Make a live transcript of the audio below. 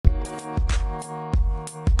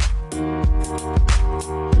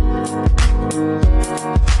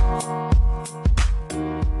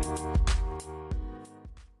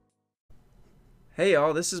Hey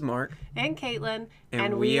y'all, this is Mark. And Caitlin.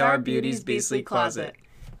 And we are Beauty's Beastly Closet.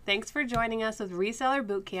 Thanks for joining us with Reseller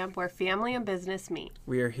Bootcamp, where family and business meet.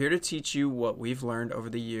 We are here to teach you what we've learned over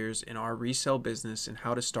the years in our resale business and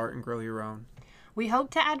how to start and grow your own. We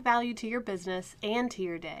hope to add value to your business and to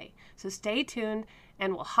your day. So stay tuned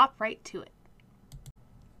and we'll hop right to it.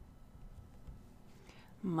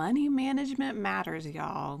 Money management matters,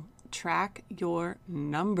 y'all. Track your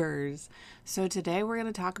numbers. So today we're going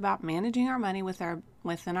to talk about managing our money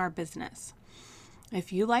within our business.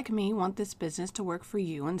 If you, like me, want this business to work for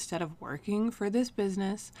you instead of working for this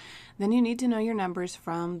business, then you need to know your numbers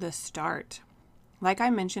from the start. Like I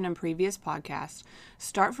mentioned in previous podcasts,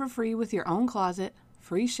 start for free with your own closet,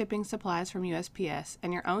 free shipping supplies from USPS,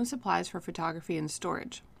 and your own supplies for photography and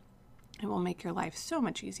storage. It will make your life so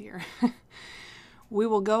much easier. We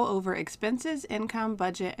will go over expenses, income,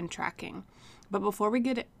 budget, and tracking. But before we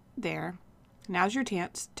get there, now's your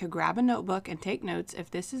chance to grab a notebook and take notes if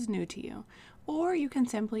this is new to you, or you can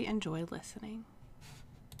simply enjoy listening.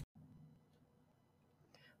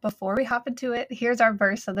 Before we hop into it, here's our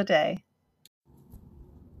verse of the day.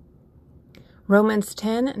 Romans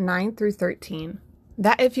 10:9 through 13.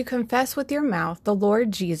 That if you confess with your mouth the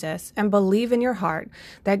Lord Jesus and believe in your heart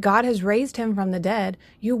that God has raised him from the dead,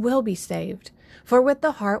 you will be saved. For with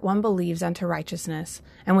the heart one believes unto righteousness,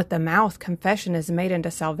 and with the mouth confession is made unto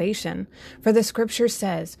salvation. For the scripture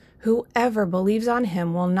says, whoever believes on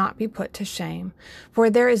him will not be put to shame. For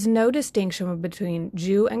there is no distinction between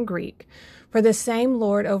Jew and Greek. For the same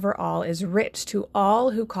Lord over all is rich to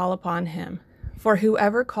all who call upon him. For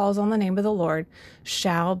whoever calls on the name of the Lord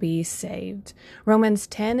shall be saved. Romans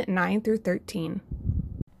 10:9 through 13.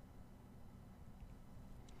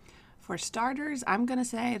 For starters, I'm going to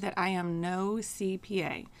say that I am no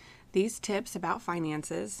CPA. These tips about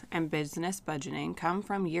finances and business budgeting come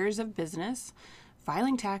from years of business,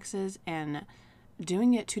 filing taxes, and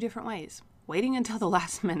doing it two different ways. Waiting until the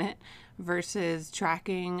last minute versus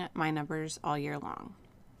tracking my numbers all year long.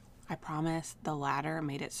 I promise the latter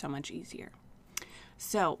made it so much easier.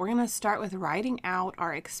 So we're going to start with writing out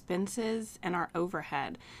our expenses and our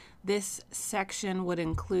overhead. This section would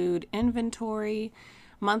include inventory,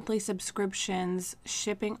 monthly subscriptions,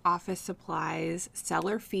 shipping office supplies,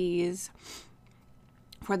 seller fees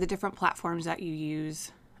for the different platforms that you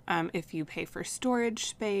use. If you pay for storage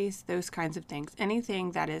space, those kinds of things,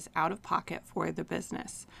 anything that is out of pocket for the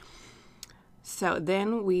business. So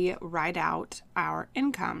then we write out our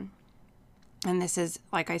income. And this is,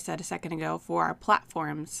 like I said a second ago, for our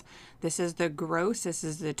platforms. This is the gross. This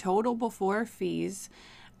is the total before fees.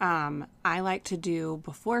 I like to do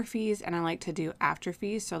before fees and I like to do after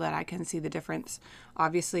fees so that I can see the difference.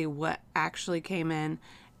 Obviously, what actually came in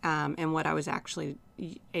and what I was actually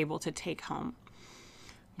able to take home.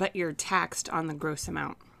 But you're taxed on the gross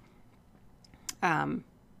amount. Yeah.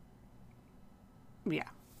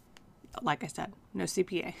 Like I said, no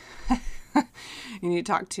CPA. You need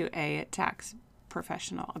to talk to a tax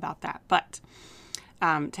professional about that. But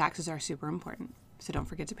taxes are super important, so don't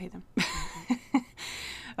forget to pay them.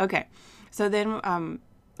 Okay, so then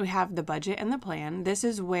we have the budget and the plan. This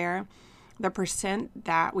is where the percent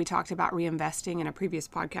that we talked about reinvesting in a previous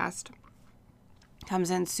podcast comes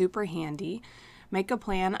in super handy. Make a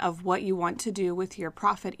plan of what you want to do with your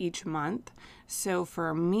profit each month. So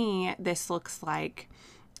for me, this looks like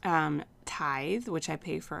tithe, which I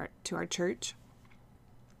pay to our church,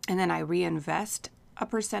 and then I reinvest a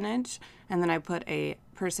percentage, and then I put a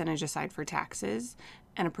percentage aside for taxes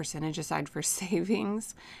and a percentage aside for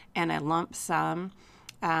savings, and a lump sum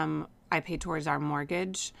I pay towards our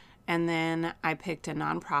mortgage, and then I picked a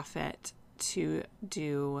nonprofit to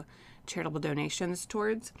do charitable donations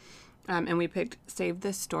towards, and we picked Save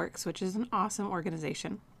the Storks, which is an awesome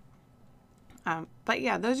organization. But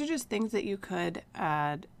yeah, those are just things that you could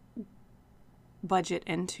budget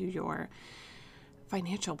into your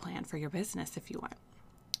financial plan for your business if you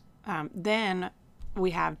want. Then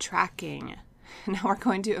we have tracking. Now we're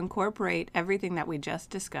going to incorporate everything that we just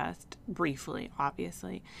discussed briefly,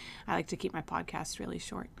 obviously. I like to keep my podcasts really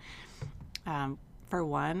short. For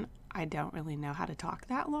one, I don't really know how to talk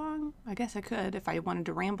that long. I guess I could if I wanted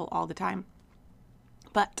to ramble all the time.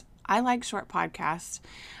 But I like short podcasts.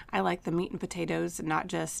 I like the meat and potatoes, not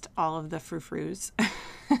just all of the frou-frous.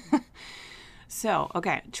 So,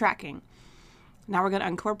 okay, tracking. Now we're going to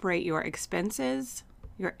incorporate your expenses,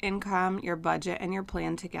 your income, your budget, and your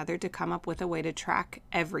plan together to come up with a way to track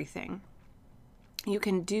everything. You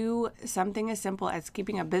can do something as simple as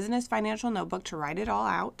keeping a business financial notebook to write it all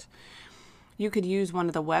out. You could use one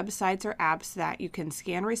of the websites or apps that you can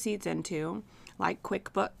scan receipts into, like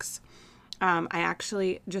QuickBooks. I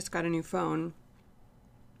actually just got a new phone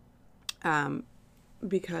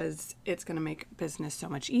because it's going to make business so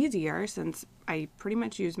much easier since I pretty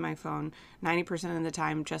much use my phone 90% of the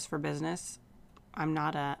time just for business. I'm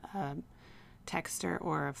not a texter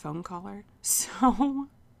or a phone caller. So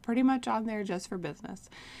pretty much on there just for business,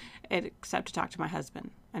 except to talk to my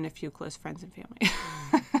husband and a few close friends and family.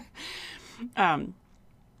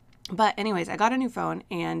 But anyways, I got a new phone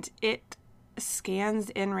and it scans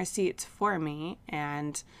in receipts for me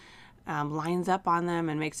and lines up on them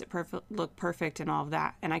and makes it look perfect and all of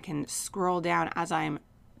that. And I can scroll down as I'm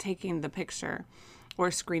taking the picture or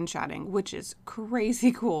screenshotting, which is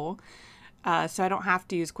crazy cool. So I don't have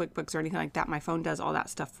to use QuickBooks or anything like that. My phone does all that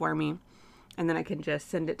stuff for me. And then I can just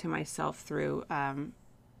send it to myself through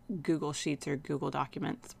Google Sheets or Google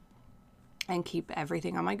Documents and keep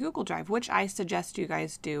everything on my Google Drive, which I suggest you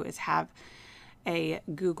guys do, is have a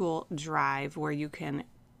Google Drive where you can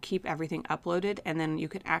keep everything uploaded and then you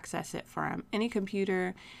can access it from any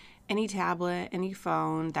computer, any tablet, any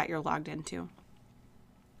phone that you're logged into.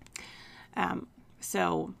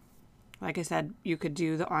 So like I said, you could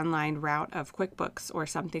do the online route of QuickBooks or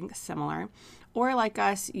something similar. Or like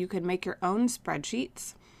us, you could make your own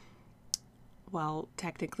spreadsheets. Well,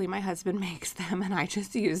 technically my husband makes them and I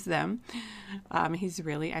just use them. He's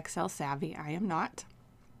really Excel savvy. I am not.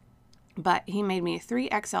 But he made me 3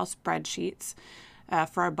 Excel spreadsheets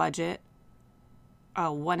for our budget.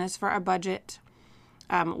 One is for our budget,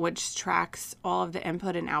 which tracks all of the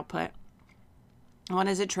input and output. One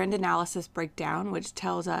is a trend analysis breakdown, which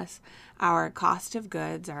tells us our cost of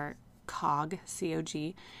goods, our COG,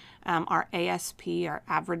 C-O-G, our ASP, our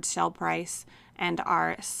average sell price, and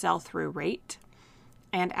our sell-through rate,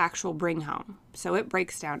 and actual bring home. So it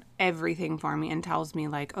breaks down everything for me and tells me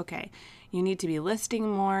like, okay, you need to be listing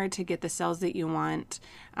more to get the sales that you want.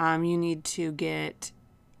 You need to get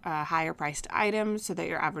higher priced items so that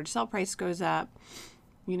your average sell price goes up.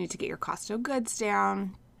 You need to get your cost of goods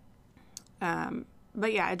down.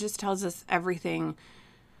 But yeah, it just tells us everything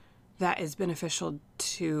that is beneficial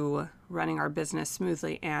to running our business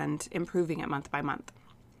smoothly and improving it month by month.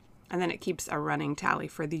 And then it keeps a running tally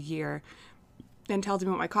for the year and tells me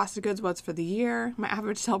what my cost of goods was for the year, my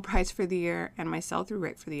average sell price for the year, and my sell-through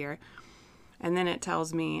rate for the year. And then it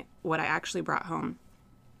tells me what I actually brought home,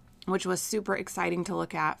 which was super exciting to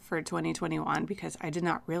look at for 2021 because I did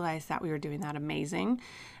not realize that we were doing that amazing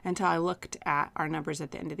until I looked at our numbers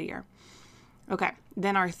at the end of the year. Okay,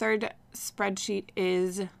 then our third spreadsheet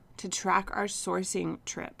is to track our sourcing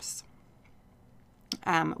trips.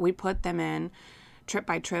 We put them in trip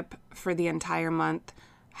by trip for the entire month,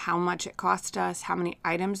 how much it cost us, how many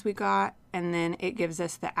items we got, and then it gives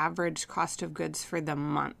us the average cost of goods for the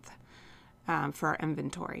month for our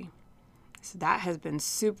inventory. So that has been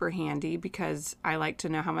super handy because I like to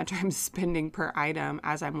know how much I'm spending per item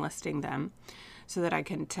as I'm listing them so that I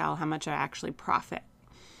can tell how much I actually profit.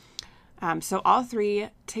 So all 3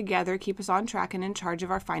 together keep us on track and in charge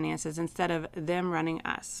of our finances instead of them running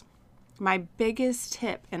us. My biggest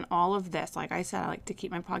tip in all of this, like I said, I like to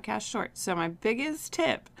keep my podcast short. So my biggest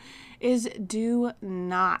tip is do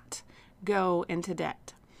not go into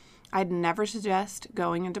debt. I'd never suggest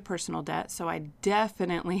going into personal debt. So I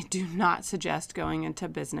definitely do not suggest going into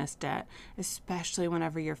business debt, especially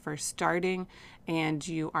whenever you're first starting and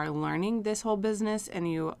you are learning this whole business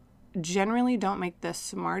and you generally don't make the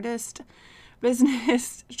smartest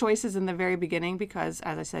business choices in the very beginning because,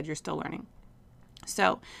 as I said, you're still learning.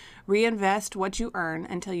 So reinvest what you earn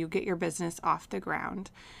until you get your business off the ground.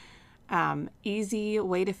 Easy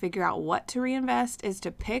way to figure out what to reinvest is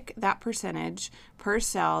to pick that percentage per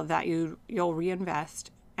sale that you'll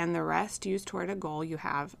reinvest and the rest use toward a goal you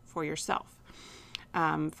have for yourself.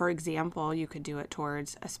 For example, you could do it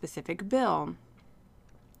towards a specific bill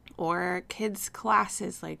or kids'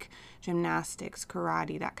 classes like gymnastics,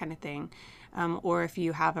 karate, that kind of thing. Or if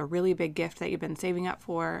you have a really big gift that you've been saving up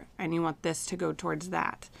for and you want this to go towards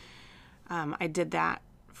that. I did that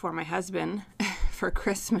for my husband for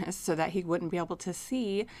Christmas so that he wouldn't be able to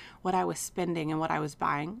see what I was spending and what I was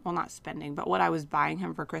buying. Well, not spending, but what I was buying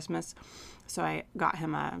him for Christmas. So I got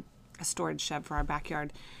him a storage shed for our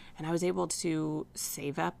backyard and I was able to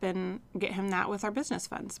save up and get him that with our business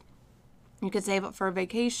funds. You could save up for a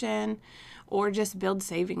vacation or just build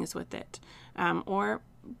savings with it or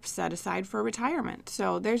set aside for retirement.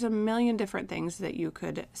 So there's a million different things that you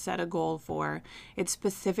could set a goal for. It's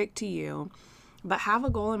specific to you, but have a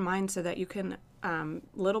goal in mind so that you can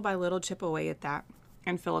little by little chip away at that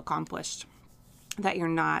and feel accomplished, that you're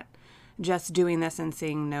not just doing this and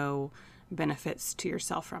seeing no benefits to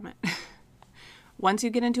yourself from it. Once you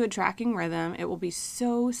get into a tracking rhythm, it will be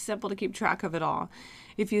so simple to keep track of it all.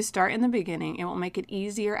 If you start in the beginning, it will make it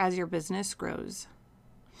easier as your business grows.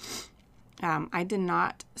 I did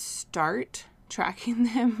not start tracking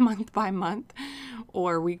them month by month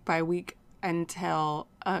or week by week until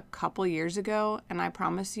a couple years ago. And I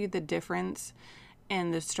promise you the difference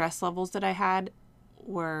in the stress levels that I had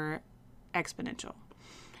were exponential.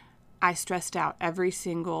 I stressed out every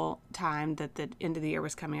single time that the end of the year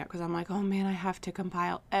was coming up because I'm like, oh man, I have to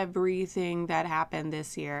compile everything that happened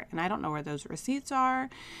this year. And I don't know where those receipts are.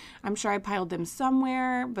 I'm sure I piled them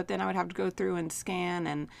somewhere, but then I would have to go through and scan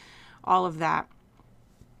and all of that.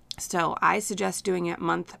 So I suggest doing it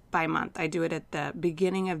month by month. I do it at the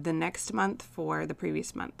beginning of the next month for the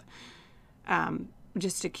previous month,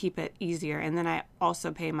 just to keep it easier. And then I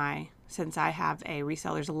also pay since I have a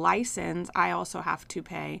reseller's license, I also have to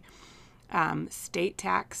pay state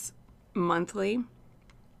tax monthly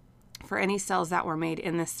for any sales that were made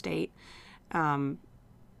in the state. Poshmark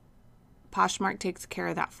takes care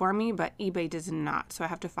of that for me, but eBay does not. So I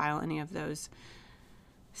have to file any of those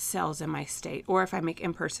sales in my state, or if I make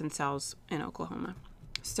in-person sales in Oklahoma.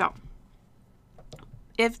 So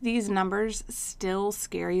if these numbers still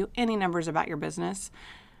scare you, any numbers about your business,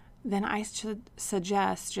 then I should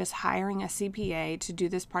suggest just hiring a CPA to do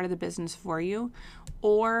this part of the business for you,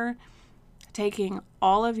 or taking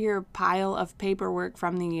all of your pile of paperwork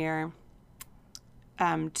from the year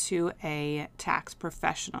to a tax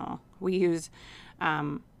professional. We use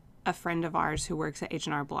a friend of ours who works at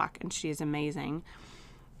H&R Block, and she is amazing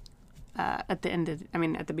at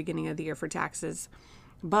the beginning of the year for taxes.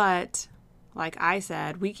 But like I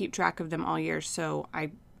said, we keep track of them all year, so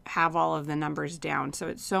I have all of the numbers down. So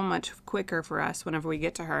it's so much quicker for us whenever we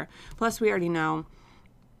get to her. Plus, we already know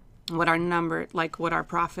what our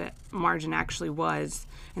profit margin actually was.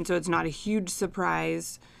 And so it's not a huge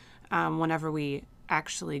surprise whenever we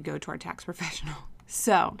actually go to our tax professional.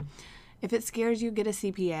 So if it scares you, get a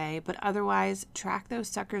CPA, but otherwise track those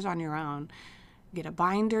suckers on your own. Get a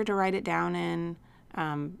binder to write it down in,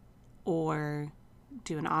 or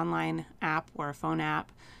do an online app or a phone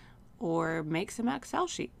app, or make some Excel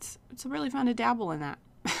sheets. It's really fun to dabble in that.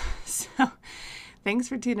 So thanks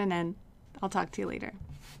for tuning in. I'll talk to you later.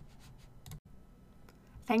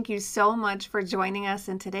 Thank you so much for joining us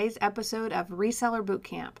in today's episode of Reseller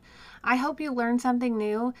Bootcamp. I hope you learned something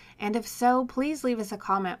new, and if so, please leave us a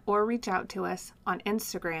comment or reach out to us on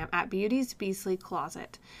Instagram at Beauty's Beastly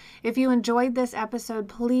Closet. If you enjoyed this episode,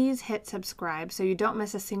 please hit subscribe so you don't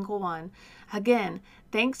miss a single one. Again,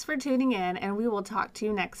 thanks for tuning in, and we will talk to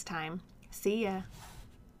you next time. See ya.